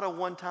 It's not a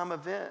one-time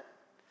event.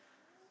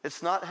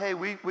 It's not, hey,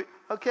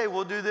 okay,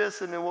 we'll do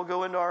this and then we'll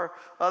go into our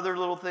other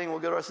little thing. We'll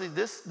go to our sleep.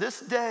 This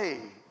day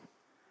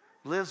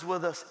lives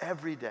with us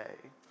every day.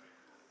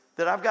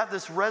 That I've got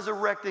this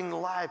resurrecting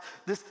life,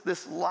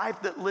 this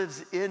life that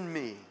lives in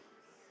me.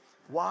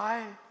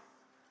 Why?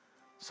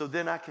 So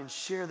then I can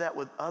share that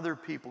with other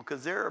people,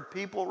 because there are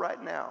people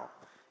right now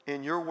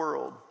in your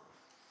world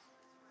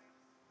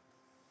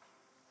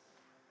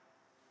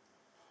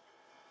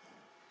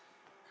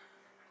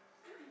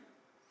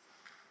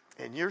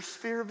in your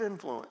sphere of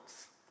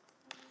influence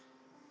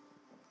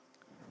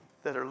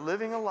that are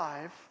living a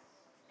life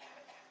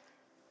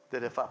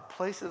that if I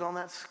place it on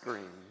that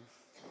screen,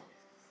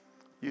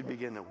 you'd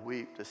begin to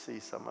weep to see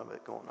some of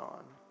it going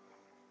on.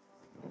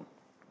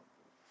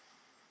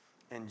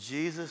 And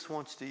Jesus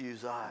wants to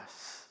use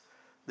us,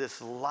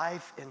 this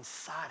life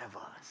inside of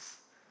us,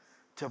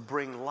 to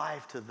bring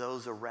life to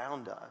those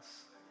around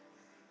us.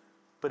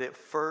 But it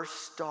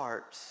first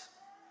starts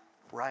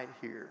right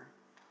here.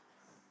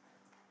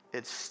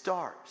 It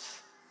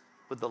starts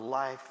with the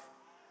life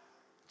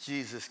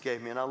Jesus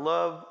gave me. And I'm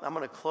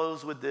going to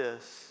close with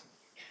this.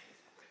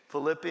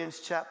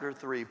 Philippians chapter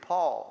 3.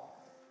 Paul,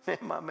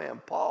 my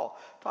man Paul,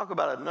 talk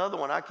about another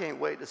one I can't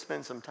wait to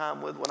spend some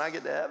time with when I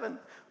get to heaven.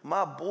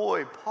 My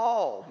boy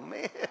Paul,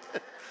 man,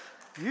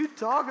 you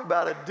talk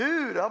about a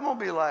dude, I'm going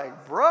to be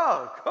like,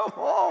 bro, come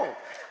on.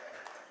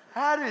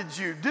 How did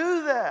you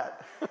do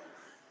that?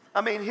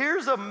 I mean,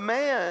 here's a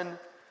man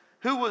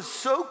who was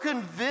so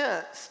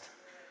convinced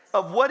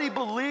of what he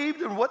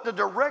believed and what the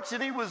direction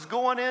he was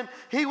going in,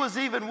 he was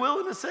even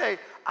willing to say,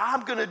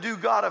 I'm going to do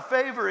God a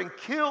favor and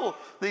kill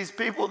these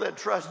people that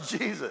trust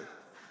Jesus.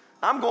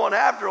 I'm going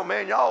after them,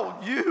 man.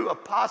 Y'all, you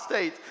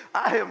apostates,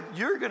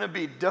 you're going to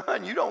be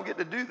done. You don't get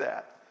to do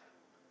that.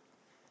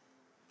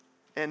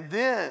 And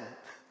then,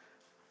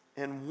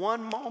 in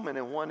one moment,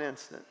 in one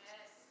instant,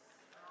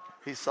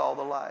 he saw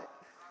the light.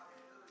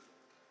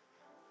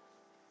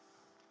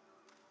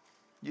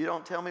 You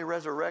don't tell me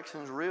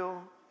resurrection's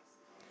real?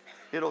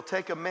 It'll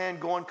take a man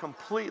going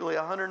completely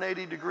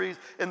 180 degrees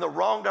in the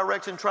wrong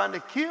direction, trying to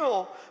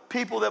kill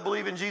people that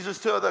believe in Jesus,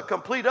 to the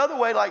complete other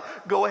way, like,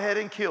 go ahead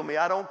and kill me.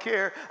 I don't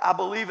care. I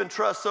believe and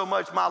trust so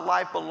much. My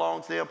life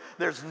belongs to him.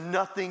 There's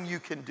nothing you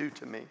can do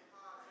to me.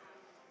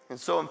 And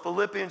so in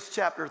Philippians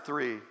chapter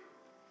 3,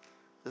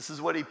 this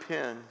is what he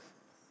penned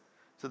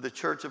to the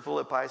church of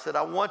Philippi. He said,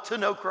 I want to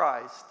know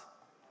Christ.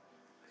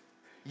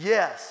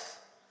 Yes,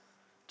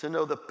 to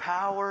know the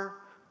power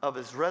of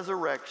his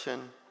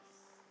resurrection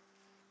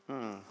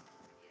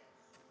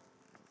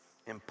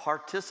and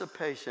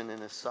participation in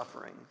his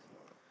sufferings.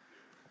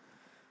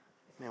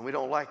 Man, we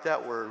don't like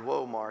that word.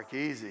 Whoa, Mark,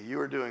 easy. You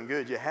were doing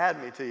good. You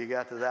had me till you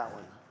got to that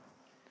one.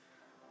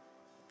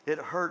 It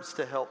hurts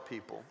to help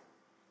people.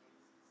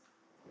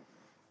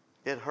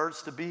 It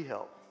hurts to be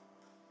helped.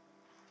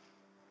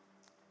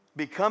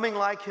 Becoming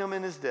like him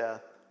in his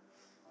death,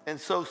 and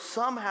so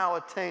somehow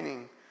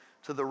attaining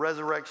to the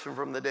resurrection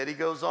from the dead. He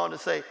goes on to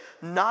say,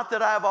 not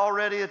that I've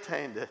already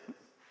attained it.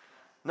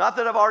 Not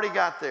that I've already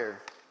got there.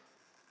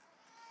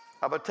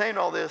 I've attained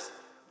all this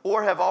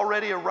or have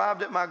already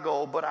arrived at my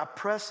goal, but I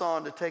press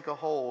on to take a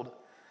hold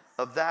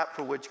of that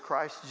for which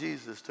Christ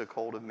Jesus took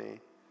hold of me.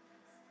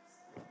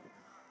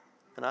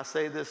 And I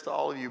say this to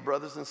all of you,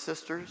 brothers and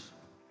sisters.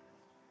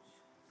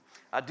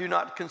 I do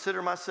not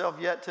consider myself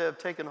yet to have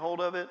taken hold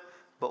of it,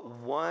 but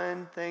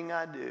one thing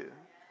I do.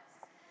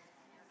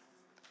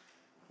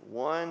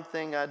 One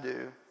thing I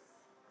do.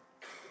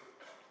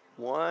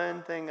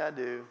 One thing I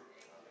do.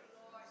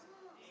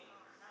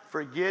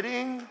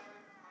 Forgetting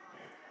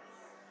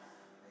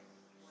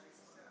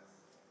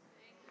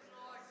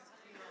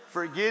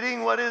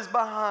what is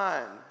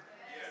behind.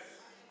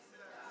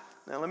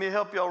 Now let me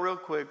help y'all real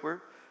quick.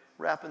 We're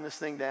wrapping this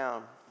thing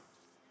down.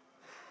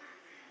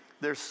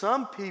 There's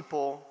some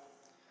people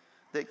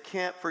that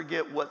can't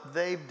forget what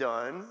they've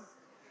done,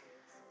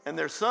 and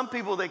there's some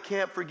people that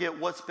can't forget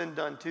what's been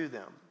done to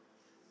them.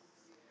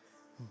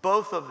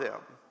 Both of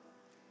them,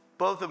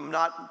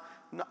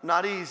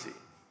 not easy.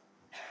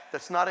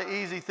 That's not an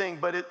easy thing,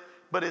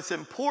 but it's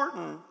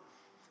important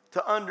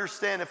to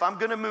understand if I'm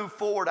going to move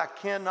forward, I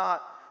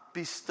cannot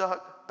be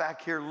stuck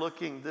back here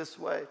looking this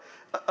way.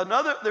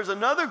 There's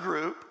another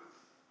group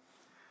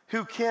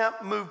who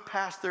can't move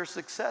past their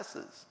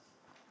successes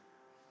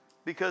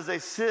because they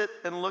sit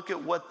and look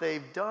at what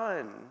they've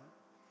done.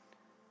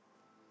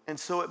 And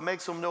so it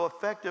makes them no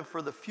effective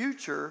for the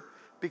future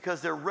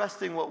because they're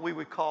resting what we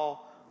would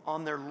call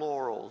on their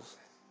laurels.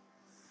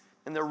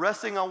 And they're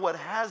resting on what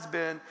has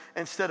been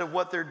instead of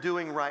what they're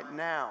doing right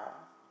now.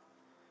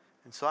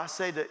 And so I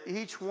say to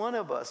each one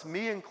of us,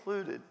 me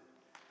included,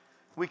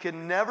 we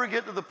can never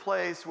get to the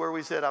place where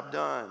we said, I'm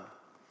done.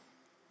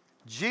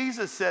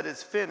 Jesus said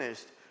it's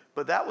finished,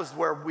 but that was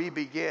where we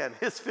began.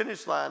 His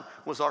finish line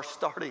was our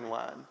starting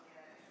line.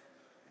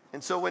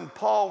 And so when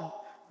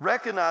Paul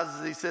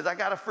recognizes, he says, I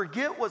got to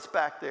forget what's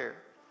back there.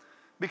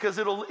 Because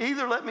it'll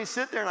either let me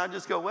sit there and I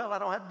just go, well, I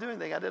don't have to do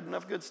anything. I did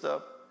enough good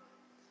stuff.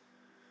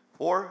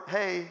 Or,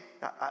 hey,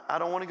 I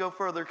don't want to go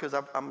further because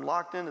I'm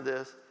locked into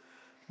this.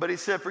 But he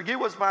said, forget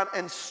what's mine,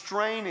 and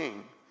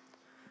straining.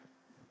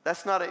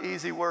 That's not an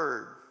easy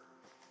word.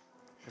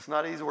 It's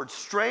not an easy word.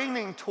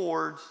 Straining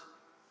towards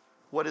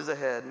what is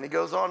ahead. And he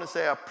goes on to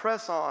say, I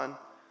press on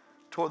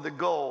toward the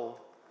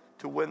goal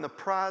to win the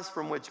prize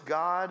from which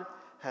God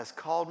has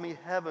called me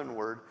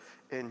heavenward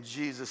in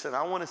Jesus. And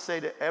I want to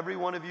say to every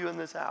one of you in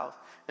this house,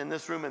 in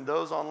this room, and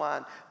those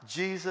online,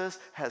 Jesus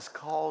has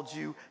called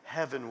you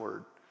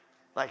heavenward.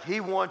 Like he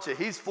wants you.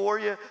 He's for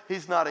you.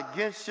 He's not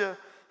against you.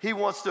 He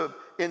wants to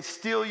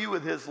instill you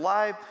with his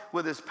life,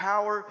 with his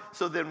power,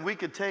 so then we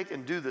could take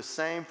and do the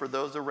same for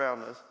those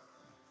around us.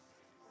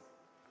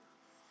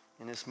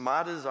 And it's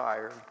my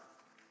desire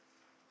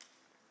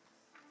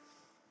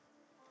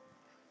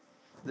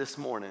this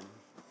morning,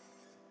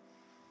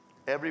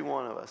 every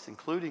one of us,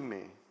 including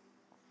me,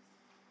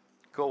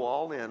 go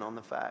all in on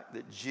the fact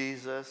that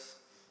Jesus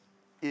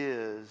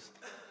is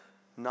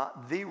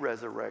not the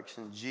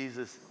resurrection.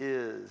 Jesus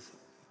is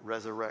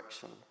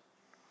resurrection.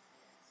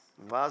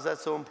 And why is that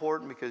so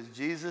important? Because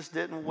Jesus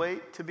didn't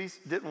want to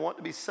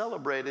be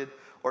celebrated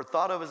or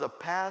thought of as a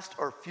past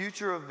or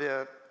future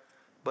event,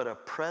 but a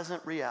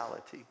present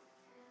reality.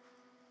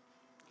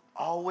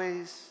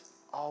 Always,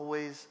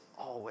 always,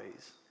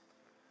 always.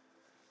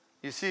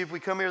 You see, if we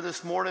come here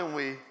this morning,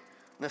 we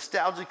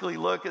nostalgically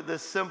look at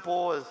this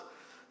simple as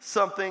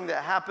something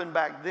that happened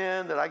back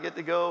then, that I get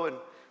to go and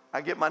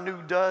I get my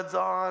new duds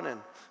on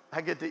and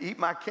I get to eat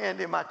my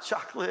candy and my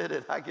chocolate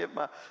and I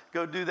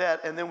go do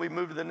that. And then we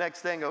move to the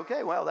next thing.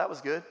 Okay, well, that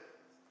was good.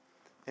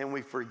 And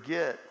we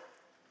forget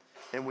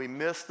and we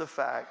miss the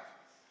fact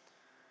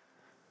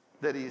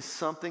that he's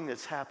something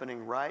that's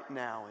happening right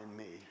now in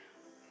me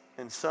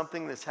and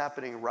something that's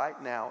happening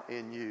right now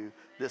in you,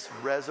 this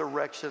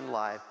resurrection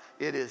life.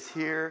 It is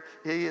here.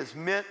 He is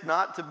meant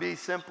not to be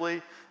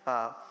simply,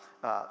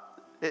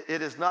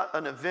 it is not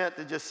an event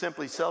to just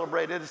simply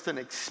celebrate. It is an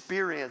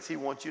experience he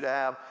wants you to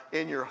have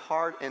in your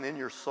heart and in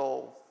your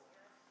soul.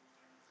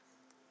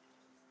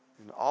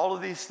 And all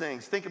of these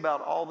things, think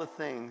about all the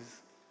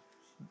things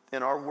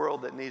in our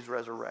world that needs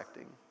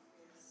resurrecting.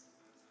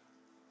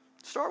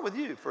 Start with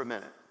you for a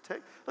minute.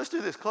 Let's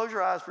do this. Close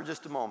your eyes for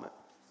just a moment.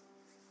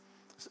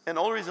 And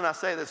the only reason I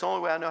say this, the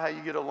only way I know how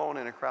you get alone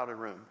in a crowded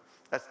room.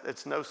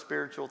 It's no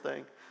spiritual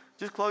thing.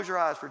 Just close your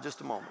eyes for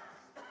just a moment.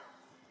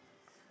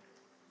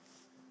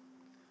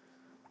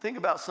 Think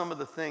about some of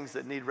the things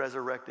that need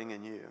resurrecting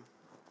in you.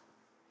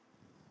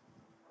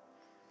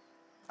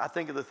 I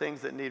think of the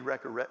things that need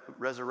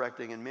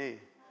resurrecting in me.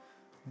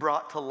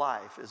 Brought to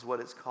life is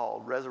what it's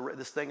called.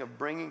 This thing of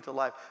bringing to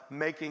life,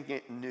 making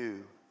it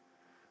new,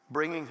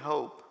 bringing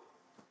hope.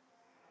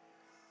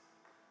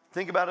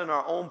 Think about it in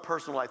our own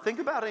personal life. Think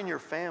about it in your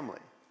family.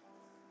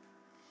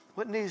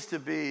 What needs to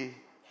be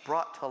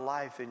brought to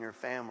life in your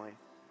family?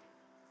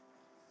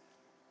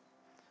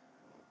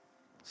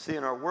 See,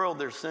 in our world,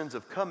 there's sins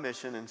of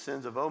commission and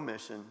sins of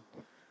omission.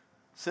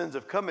 Sins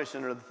of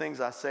commission are the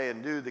things I say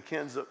and do. The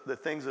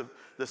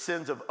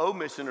sins of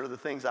omission are the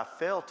things I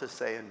fail to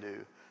say and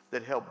do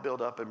that help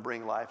build up and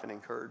bring life and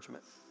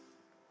encouragement.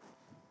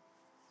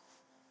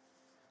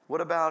 What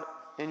about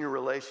in your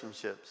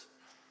relationships?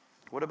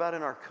 What about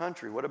in our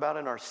country? What about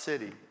in our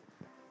city?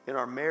 In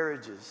our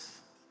marriages?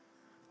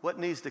 What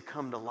needs to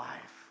come to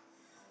life?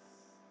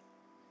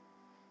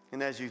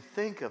 And as you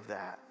think of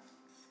that,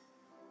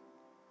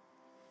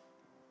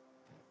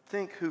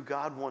 think who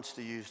God wants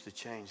to use to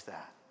change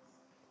that.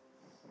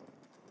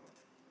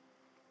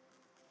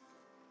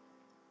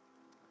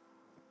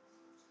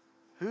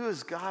 Who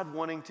is God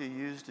wanting to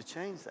use to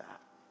change that?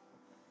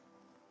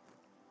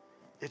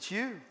 It's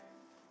you.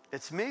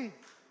 It's me.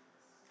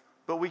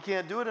 But we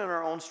can't do it in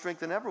our own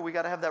strength and effort. We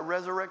got to have that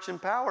resurrection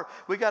power.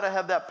 We got to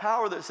have that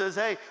power that says,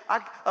 hey,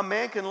 a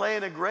man can lay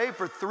in a grave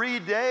for 3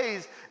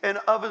 days and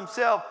of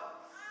himself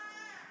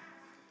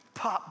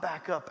pop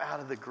back up out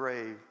of the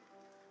grave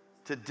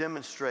to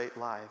demonstrate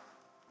life.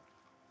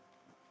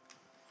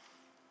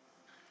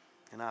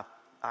 And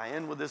I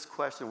end with this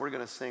question. We're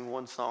going to sing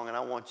one song, and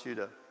I want you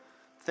to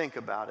think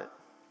about it.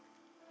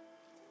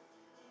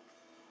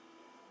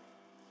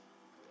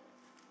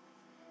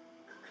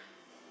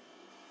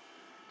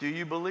 Do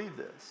you believe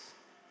this?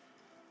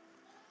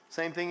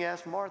 Same thing he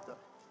asked Martha.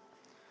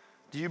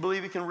 Do you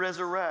believe he can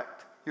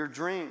resurrect your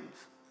dreams?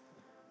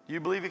 Do you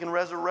believe he can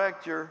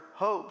resurrect your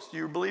hopes? Do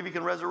you believe he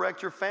can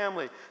resurrect your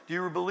family? Do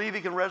you believe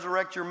he can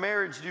resurrect your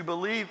marriage? Do you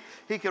believe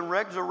he can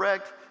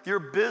resurrect your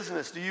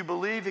business? Do you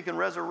believe he can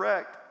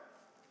resurrect,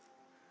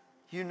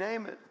 you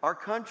name it, our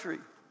country?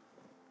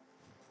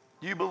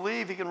 Do you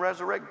believe he can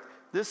resurrect?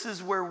 This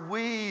is where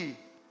we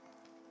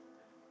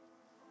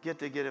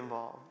get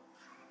involved.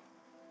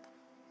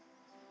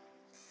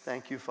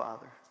 Thank you,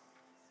 Father.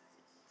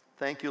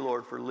 Thank you,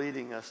 Lord, for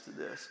leading us to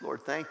this.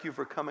 Lord, thank you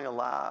for coming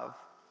alive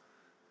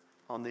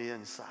on the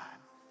inside.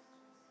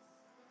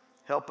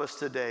 Help us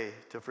today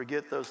to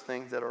forget those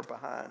things that are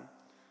behind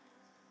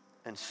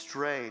and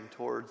strain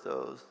towards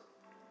those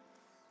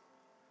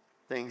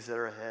things that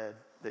are ahead,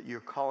 that you're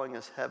calling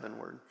us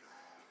heavenward.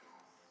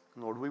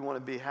 Lord, we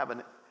want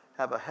to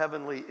have a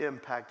heavenly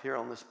impact here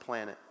on this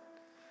planet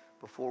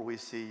before we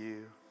see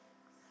you.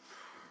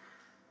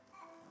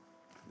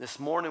 This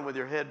morning with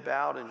your head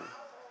bowed and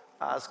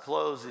eyes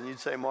closed, and you'd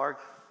say,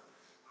 Mark,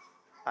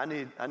 I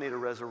need a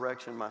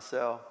resurrection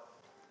myself.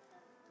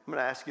 I'm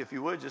going to ask you if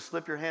you would, just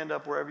slip your hand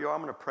up wherever you are.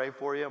 I'm going to pray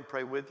for you and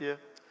pray with you. I'm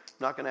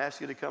not going to ask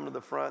you to come to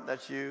the front.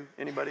 That's you.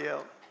 Anybody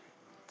else?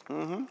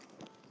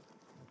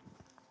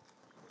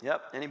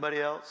 Yep.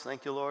 Anybody else?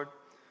 Thank you, Lord.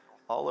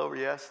 All over,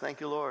 yes.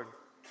 Thank you, Lord.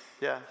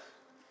 Yes.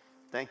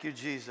 Thank you,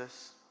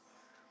 Jesus.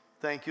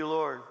 Thank you,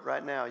 Lord.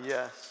 Right now,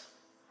 yes.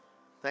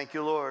 Thank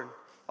you, Lord.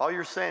 All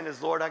you're saying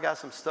is, Lord, I got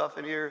some stuff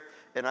in here,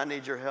 and I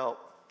need your help.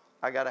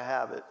 I got to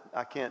have it.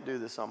 I can't do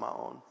this on my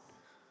own.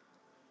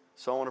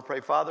 So I want to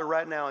pray, Father,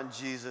 right now in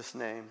Jesus'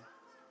 name.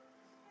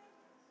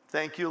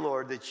 Thank you,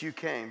 Lord, that you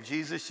came.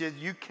 Jesus said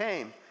you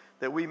came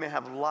that we may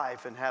have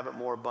life and have it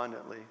more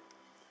abundantly.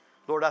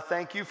 Lord, I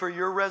thank you for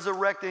your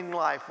resurrecting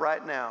life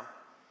right now.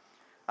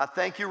 I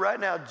thank you right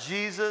now,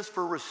 Jesus,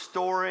 for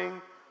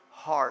restoring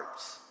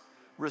hearts,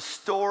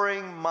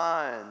 restoring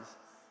minds,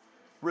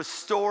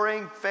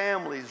 restoring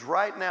families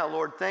right now.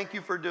 Lord, thank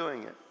you for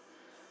doing it.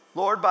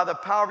 Lord, by the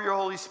power of your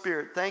Holy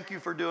Spirit, thank you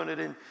for doing it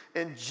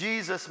in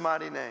Jesus'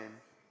 mighty name.